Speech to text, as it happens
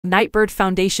Nightbird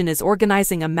Foundation is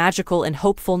organizing a magical and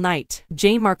hopeful night.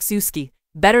 Jane Marczewski,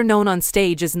 better known on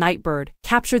stage as Nightbird,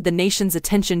 captured the nation's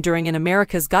attention during an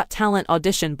America's Got Talent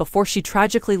audition before she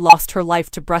tragically lost her life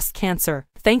to breast cancer.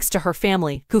 Thanks to her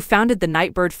family, who founded the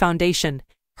Nightbird Foundation,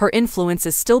 her influence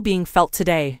is still being felt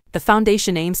today. The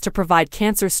foundation aims to provide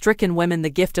cancer-stricken women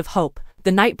the gift of hope.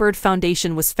 The Nightbird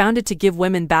Foundation was founded to give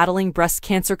women battling breast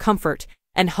cancer comfort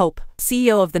and hope.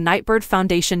 CEO of the Nightbird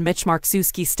Foundation Jane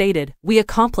Marczewski stated, "We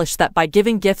accomplish that by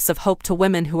giving gifts of hope to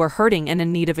women who are hurting and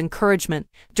in need of encouragement.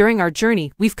 During our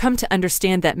journey, we've come to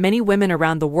understand that many women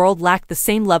around the world lack the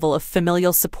same level of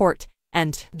familial support,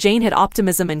 and Jane had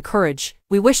optimism and courage.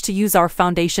 We wish to use our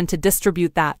foundation to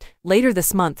distribute that." Later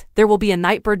this month, there will be a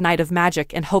Nightbird Night of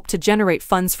Magic and hope to generate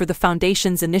funds for the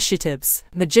foundation's initiatives.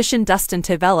 Magician Dustin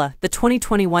Tavella, the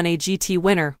 2021 AGT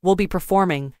winner, will be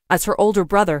performing. As her older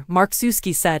brother,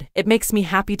 Marczewski said, "It makes me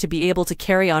happy to be able to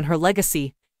carry on her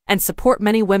legacy and support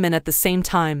many women at the same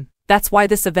time. That's why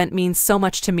this event means so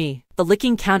much to me." The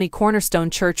Licking County Cornerstone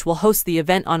Church will host the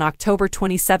event on October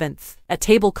 27th. A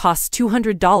table costs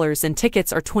 $200 and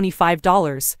tickets are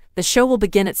 $25. The show will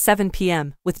begin at 7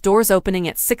 p.m., with doors opening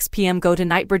at 6 p.m. Go to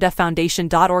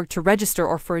nightbirdfoundation.org to register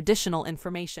or for additional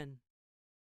information.